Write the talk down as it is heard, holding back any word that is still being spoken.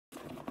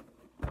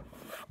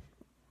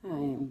I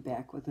am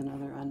back with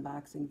another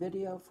unboxing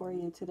video for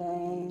you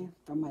today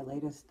from my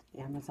latest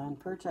Amazon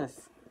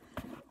purchase.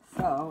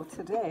 So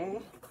today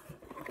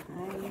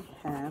I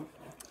have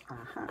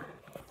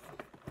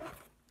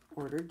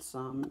ordered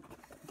some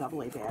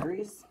AA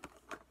batteries.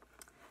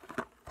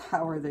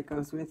 Power that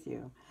goes with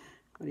you.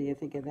 What do you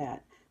think of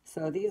that?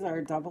 So these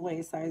are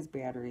AA size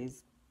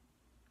batteries.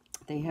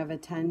 They have a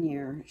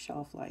 10-year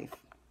shelf life.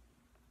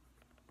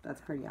 That's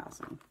pretty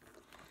awesome.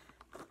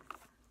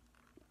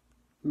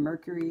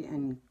 Mercury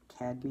and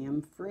cadmium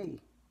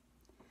free.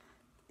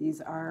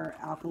 These are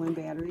alkaline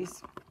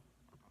batteries.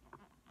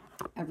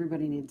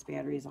 Everybody needs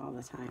batteries all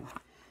the time.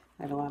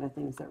 I have a lot of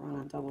things that run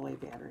on AA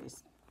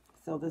batteries.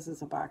 So this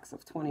is a box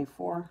of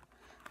 24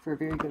 for a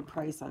very good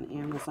price on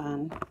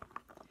Amazon.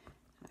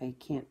 I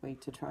can't wait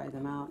to try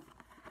them out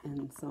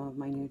and some of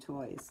my new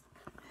toys.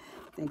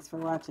 Thanks for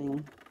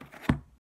watching.